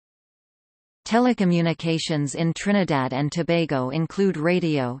Telecommunications in Trinidad and Tobago include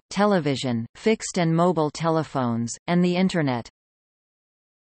radio, television, fixed and mobile telephones, and the Internet.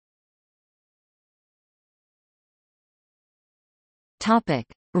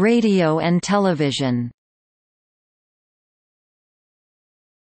 Radio and television.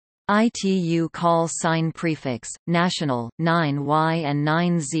 ITU call sign prefix, national, 9Y and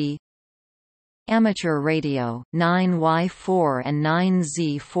 9Z. Amateur radio, 9Y4 and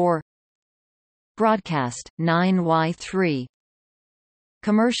 9Z4. Broadcast, 9Y3.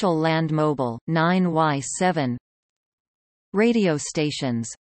 Commercial land mobile, 9Y7. Radio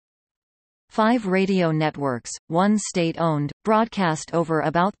stations. 5 radio networks, 1 state-owned, broadcast over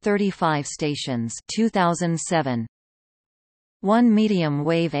about 35 stations 2007. 1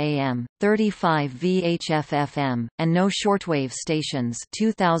 medium-wave AM, 35 VHF-FM, and no shortwave stations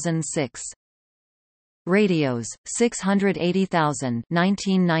 2006. Radios, 680,000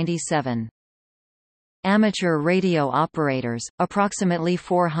 1997. Amateur radio operators, approximately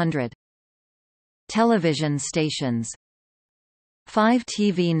 400. Television stations. 5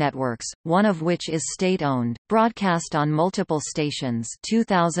 TV networks, one of which is state-owned, broadcast on multiple stations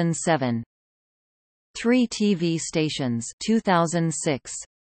 2007. 3 TV stations 2006.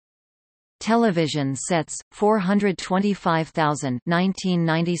 Television sets, 425,000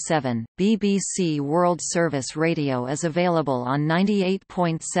 1997. BBC World Service Radio is available on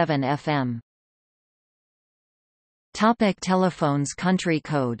 98.7 FM. Telephones. Country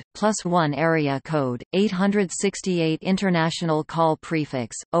code, +1 area code, 868 international call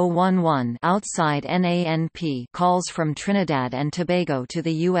prefix, 011 outside NANP calls from Trinidad and Tobago to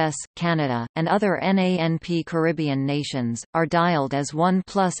the US, Canada, and other NANP Caribbean nations, are dialed as 1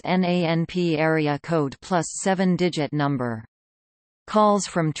 plus NANP area code plus 7-digit number. Calls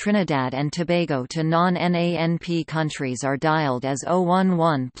from Trinidad and Tobago to non-NANP countries are dialed as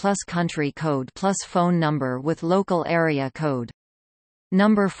 011 plus country code plus phone number with local area code.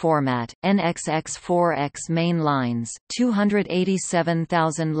 Number format, NXX4X main lines,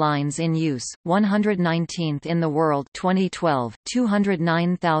 287,000 lines in use, 119th in the world 2012,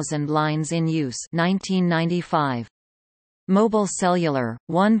 209,000 lines in use 1995. Mobile cellular,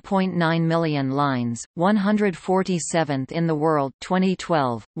 1.9 million lines, 147th in the world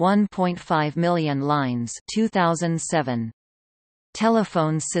 2012, 1.5 million lines 2007.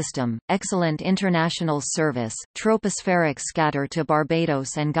 Telephone system, excellent international service, tropospheric scatter to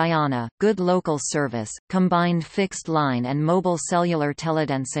Barbados and Guyana, good local service, combined fixed line and mobile cellular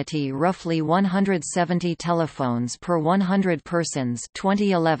teledensity roughly 170 telephones per 100 persons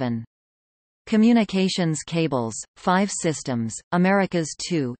 2011. Communications cables, 5 systems, Americas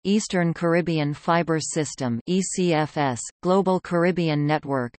 2, Eastern Caribbean Fiber System ECFS, Global Caribbean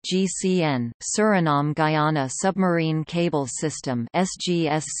Network GCN, Suriname-Guyana Submarine Cable System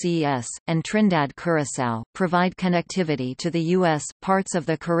SGSCS, and Trinidad-Curaçao, provide connectivity to the U.S., parts of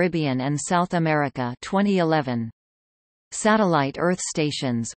the Caribbean and South America 2011. Satellite Earth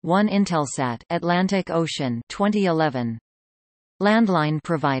stations, 1 Intelsat Atlantic Ocean 2011. Landline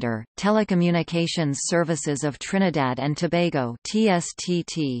provider, Telecommunications Services of Trinidad and Tobago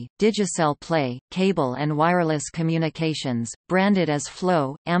TSTT, Digicel Play, Cable and Wireless Communications, branded as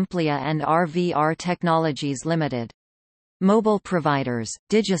Flow, Amplia and RVR Technologies Limited. Mobile providers,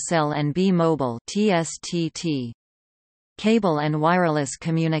 Digicel and B-Mobile TSTT. Cable and Wireless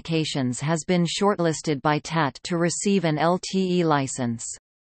Communications has been shortlisted by TAT to receive an LTE license.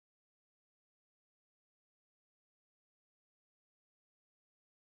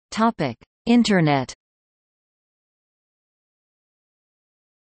 Internet.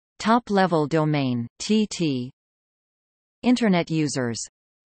 Top-level domain, TT. Internet users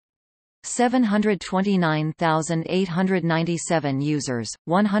 729,897 users,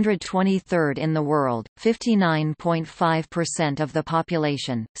 123rd in the world, 59.5% of the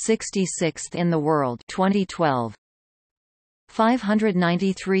population, 66th in the world 2012.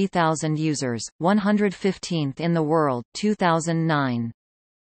 593,000 users, 115th in the world 2009.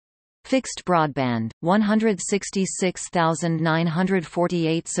 Fixed broadband,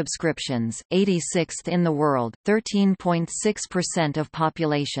 166,948 subscriptions, 86th in the world, 13.6% of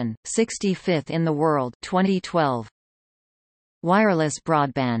population, 65th in the world 2012. Wireless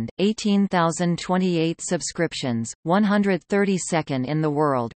broadband, 18,028 subscriptions, 132nd in the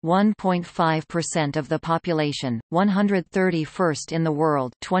world, 1.5% of the population, 131st in the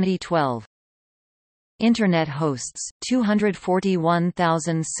world 2012. Internet hosts,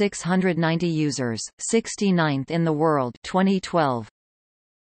 241,690 users, 69th in the world 2012.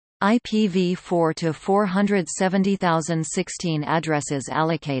 IPv4 to 470,016 addresses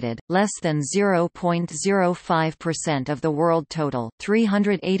allocated, less than 0.05% of the world total,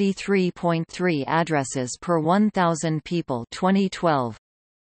 383.3 addresses per 1,000 people 2012.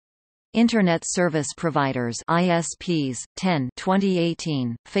 Internet Service Providers (ISPs) 10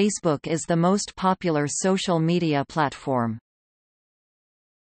 2018. Facebook is the most popular social media platform.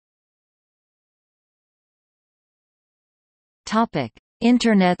 Topic: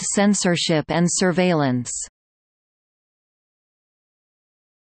 Internet censorship and surveillance.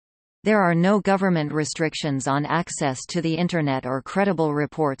 There are no government restrictions on access to the Internet or credible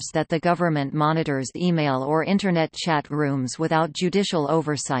reports that the government monitors email or Internet chat rooms without judicial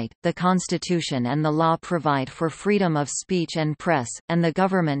oversight. The Constitution and the law provide for freedom of speech and press, and the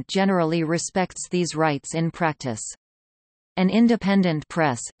government generally respects these rights in practice. An independent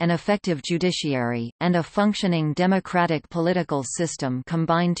press, an effective judiciary, and a functioning democratic political system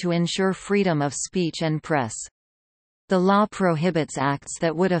combine to ensure freedom of speech and press. The law prohibits acts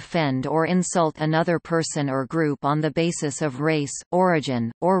that would offend or insult another person or group on the basis of race, origin,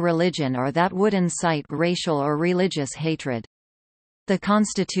 or religion, or that would incite racial or religious hatred. The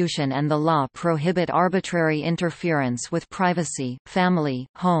Constitution and the law prohibit arbitrary interference with privacy, family,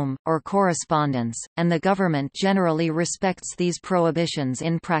 home, or correspondence, and the government generally respects these prohibitions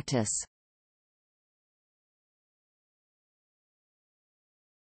in practice.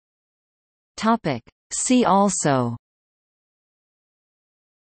 See also: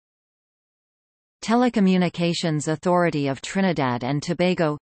 Telecommunications Authority of Trinidad and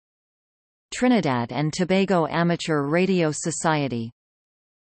Tobago, Trinidad and Tobago Amateur Radio Society,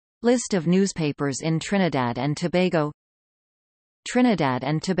 List of newspapers in Trinidad and Tobago, Trinidad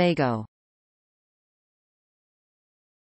and Tobago.